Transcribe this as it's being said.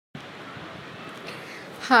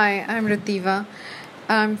Hi, I'm Rativa.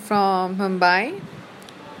 I'm from Mumbai,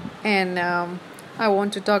 and I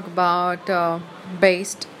want to talk about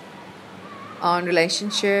based on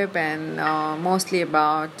relationship and mostly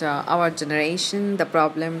about our generation, the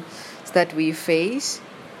problems that we face,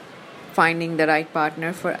 finding the right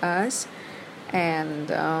partner for us, and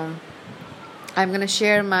I'm going to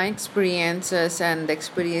share my experiences and the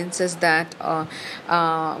experiences that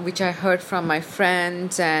which I heard from my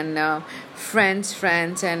friends and friends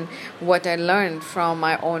and what I learned from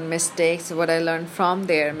my own mistakes, what I learned from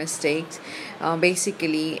their mistakes,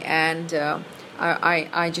 basically. And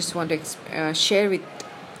I just want to share with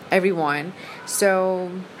everyone.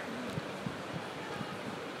 So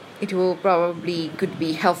it will probably could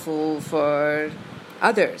be helpful for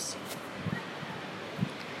others.